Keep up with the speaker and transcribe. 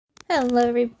Hello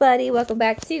everybody, welcome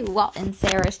back to Walt and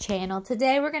Sarah's channel.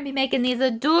 Today we're going to be making these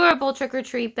adorable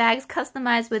trick-or-treat bags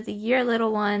customized with your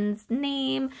little one's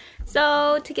name.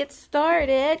 So to get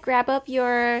started, grab up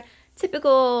your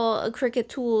typical Cricut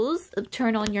tools,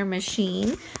 turn on your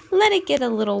machine, let it get a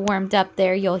little warmed up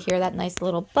there. You'll hear that nice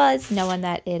little buzz knowing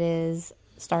that it is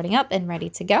starting up and ready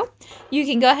to go. You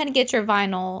can go ahead and get your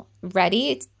vinyl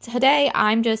ready. Today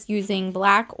I'm just using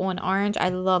black on orange. I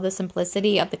love the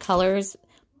simplicity of the colors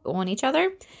on each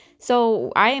other.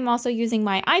 So I am also using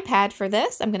my iPad for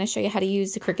this. I'm going to show you how to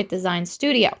use the Cricut Design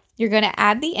Studio. You're going to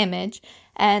add the image,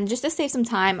 and just to save some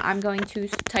time, I'm going to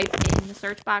type in the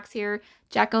search box here,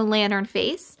 jack-o'-lantern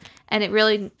face, and it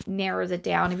really narrows it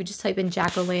down. If you just type in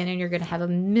jack-o'-lantern, you're going to have a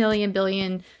million,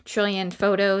 billion, trillion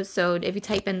photos. So if you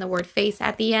type in the word face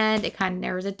at the end, it kind of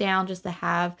narrows it down just to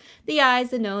have the eyes,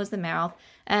 the nose, the mouth.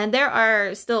 And there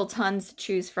are still tons to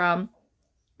choose from.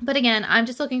 But again, I'm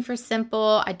just looking for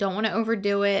simple. I don't want to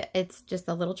overdo it. It's just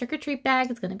a little trick-or-treat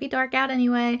bag. It's going to be dark out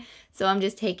anyway. So I'm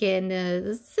just taking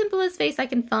the simplest face I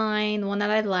can find, the one that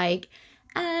I like.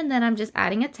 And then I'm just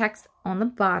adding a text on the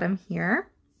bottom here.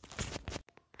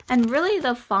 And really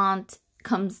the font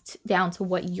comes down to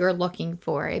what you're looking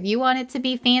for. If you want it to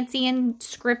be fancy and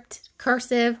script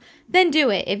cursive, then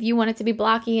do it. If you want it to be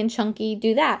blocky and chunky,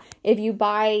 do that. If you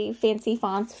buy fancy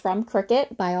fonts from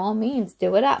Cricut, by all means,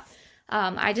 do it up.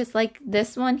 I just like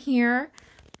this one here.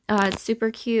 It's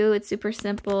super cute. It's super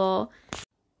simple.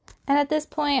 And at this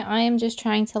point, I am just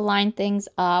trying to line things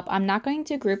up. I'm not going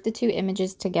to group the two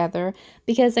images together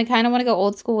because I kind of want to go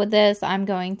old school with this. I'm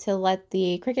going to let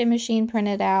the Cricut machine print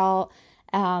it out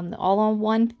all on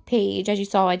one page. As you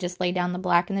saw, I just laid down the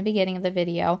black in the beginning of the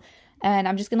video. And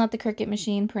I'm just going to let the Cricut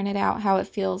machine print it out how it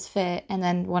feels fit. And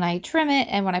then when I trim it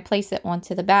and when I place it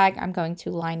onto the bag, I'm going to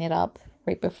line it up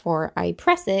right before I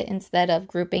press it instead of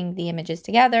grouping the images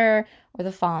together or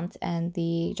the font and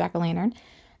the jack-o'-lantern.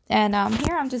 And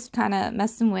here I'm just kind of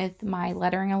messing with my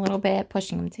lettering a little bit,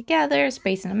 pushing them together,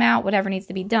 spacing them out, whatever needs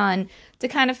to be done to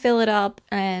kind of fill it up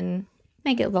and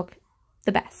make it look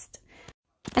the best.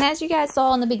 And as you guys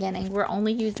saw in the beginning, we're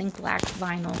only using black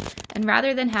vinyl. And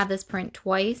rather than have this print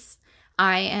twice,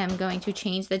 I am going to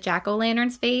change the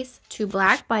jack-o'-lantern's face to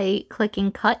black by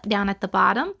clicking cut down at the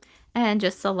bottom and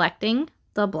just selecting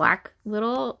the black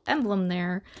little emblem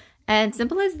there. And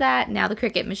simple as that, now the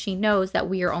Cricut machine knows that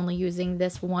we are only using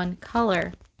this one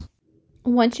color.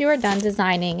 Once you are done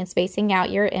designing and spacing out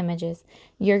your images,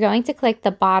 you're going to click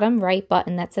the bottom right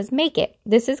button that says Make It.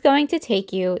 This is going to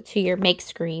take you to your Make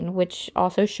screen, which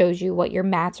also shows you what your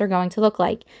mats are going to look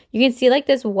like. You can see like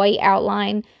this white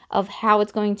outline of how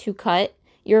it's going to cut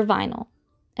your vinyl.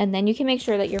 And then you can make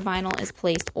sure that your vinyl is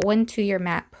placed onto your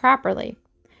mat properly.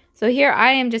 So here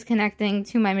I am just connecting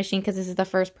to my machine because this is the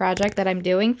first project that I'm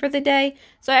doing for the day.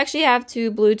 So I actually have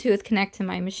to Bluetooth connect to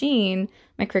my machine,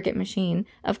 my Cricut machine,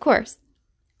 of course.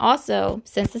 Also,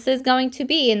 since this is going to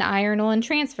be an iron-on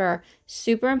transfer,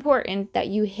 super important that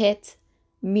you hit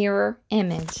mirror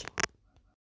image.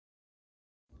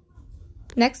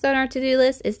 Next on our to-do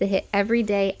list is to hit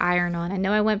everyday iron on. I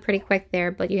know I went pretty quick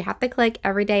there, but you have to click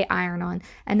everyday iron on.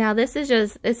 And now this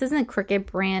isn't Cricut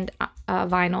brand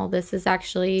vinyl. This is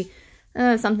actually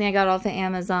something I got off of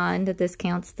Amazon, the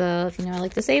discount stuff. You know, I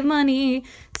like to save money.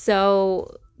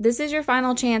 So this is your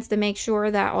final chance to make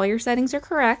sure that all your settings are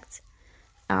correct.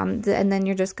 And then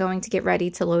you're just going to get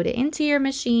ready to load it into your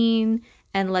machine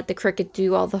and let the Cricut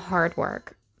do all the hard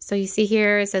work. So you see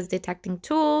here, it says detecting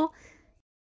tool.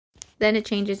 Then it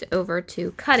changes over to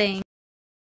cutting.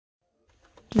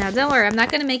 Now don't worry, I'm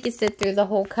not going to make you sit through the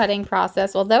whole cutting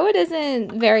process, although it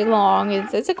isn't very long.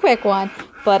 It's a quick one,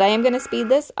 but I am going to speed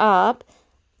this up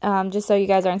just so you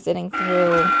guys aren't sitting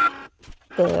through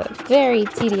the very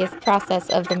tedious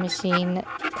process of the machine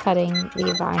cutting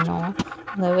the vinyl.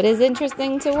 Although it is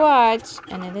interesting to watch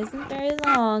and it isn't very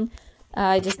long,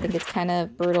 I just think it's kind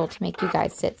of brutal to make you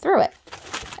guys sit through it.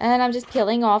 And I'm just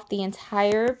peeling off the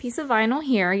entire piece of vinyl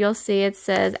here. You'll see it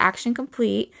says action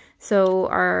complete. So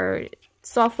our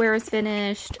software is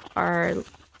finished. Our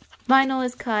vinyl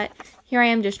is cut. Here I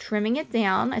am just trimming it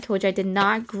down. I told you I did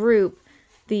not group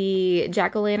the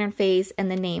jack-o'-lantern face and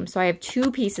the name. So I have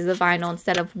two pieces of vinyl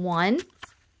instead of one.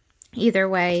 Either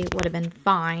way would have been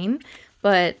fine.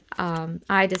 But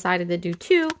I decided to do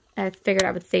two. I figured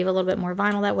I would save a little bit more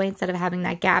vinyl that way instead of having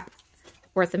that gap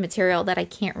worth of material that I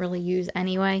can't really use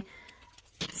anyway.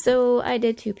 So I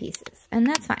did two pieces, and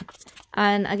that's fine.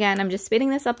 And again, I'm just speeding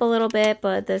this up a little bit,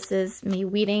 but this is me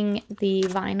weeding the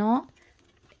vinyl.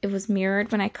 It was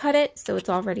mirrored when I cut it, so it's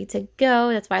all ready to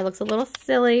go. That's why it looks a little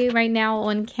silly right now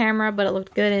on camera, but it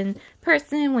looked good in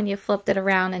person when you flipped it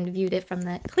around and viewed it from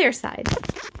the clear side.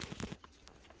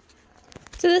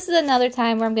 So this is another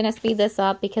time where I'm going to speed this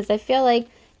up because I feel like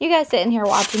you guys sitting here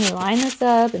watching me line this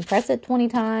up and press it 20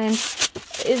 times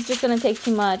is just going to take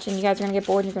too much, and you guys are going to get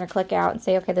bored and you're going to click out and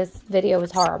say, okay, this video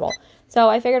was horrible. So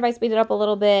I figured if I speed it up a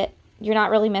little bit, you're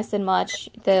not really missing much.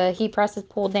 The heat press is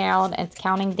pulled down and it's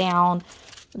counting down.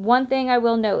 One thing I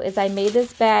will note is I made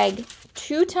this bag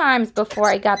 2 times before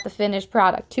I got the finished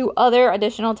product. 2 other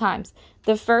additional times.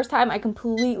 The first time I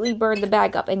completely burned the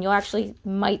bag up, and you'll actually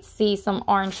might see some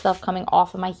orange stuff coming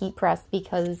off of my heat press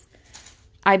because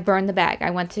I burned the bag. I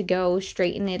went to go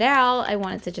straighten it out. I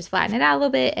wanted to just flatten it out a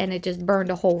little bit, and it just burned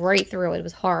a hole right through it. It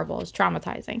was horrible. It was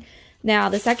traumatizing. Now,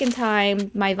 the second time,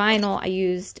 my vinyl, I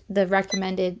used the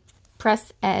recommended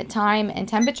press time and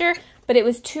temperature, but it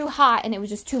was too hot and it was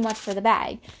just too much for the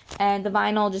bag. And the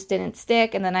vinyl just didn't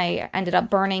stick, and then I ended up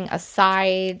burning a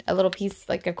side, a little piece,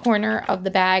 like a corner of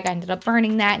the bag. I ended up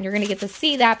burning that, and you're going to get to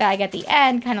see that bag at the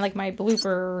end, kind of like my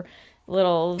blooper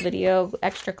little video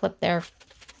extra clip there.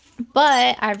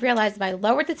 But I realized if I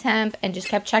lowered the temp and just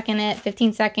kept checking it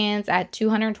 15 seconds at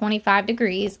 225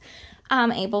 degrees,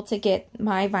 I'm able to get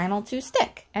my vinyl to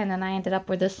stick. And then I ended up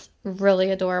with this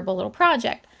really adorable little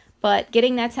project. But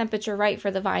getting that temperature right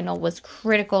for the vinyl was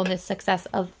critical in the success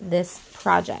of this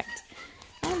project.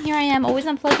 And here I am. Always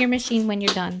unplug your machine when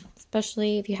you're done,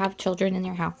 especially if you have children in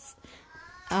your house.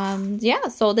 Yeah,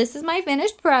 so this is my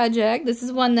finished project. This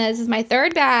is my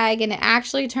 3rd bag, and it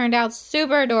actually turned out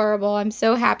super adorable. I'm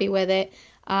so happy with it.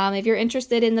 If you're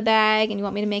interested in the bag and you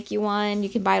want me to make you one, you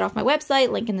can buy it off my website,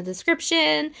 link in the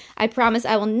description. I promise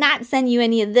I will not send you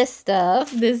any of this stuff.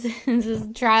 This is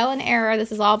trial and error.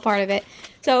 This is all part of it.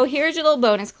 So here's your little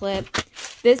bonus clip.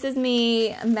 This is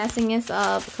me messing this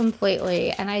up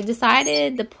completely, and I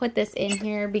decided to put this in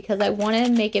here because I want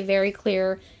to make it very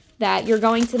clear that you're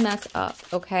going to mess up,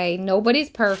 okay? Nobody's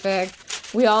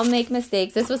perfect. We all make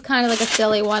mistakes. This was kind of like a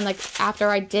silly one. Like, after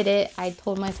I did it, I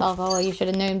told myself, oh, you should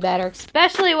have known better,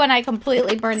 especially when I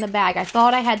completely burned the bag. I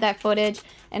thought I had that footage,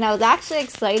 and I was actually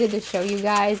excited to show you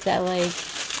guys that, like,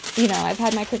 you know, I've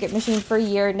had my Cricut machine for a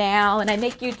year now, and I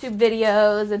make YouTube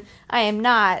videos, and I am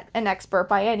not an expert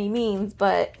by any means,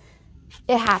 but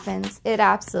it happens. It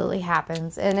absolutely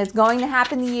happens, and it's going to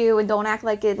happen to you, and don't act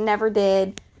like it never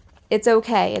did. It's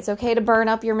okay. It's okay to burn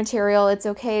up your material. It's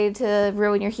okay to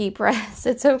ruin your heat press.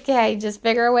 It's okay. Just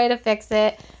figure a way to fix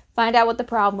it. Find out what the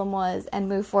problem was and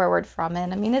move forward from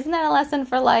it. I mean, isn't that a lesson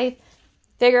for life?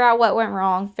 Figure out what went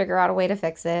wrong. Figure out a way to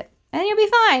fix it. And you'll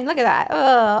be fine. Look at that.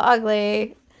 Oh,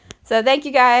 ugly. So thank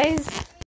you guys.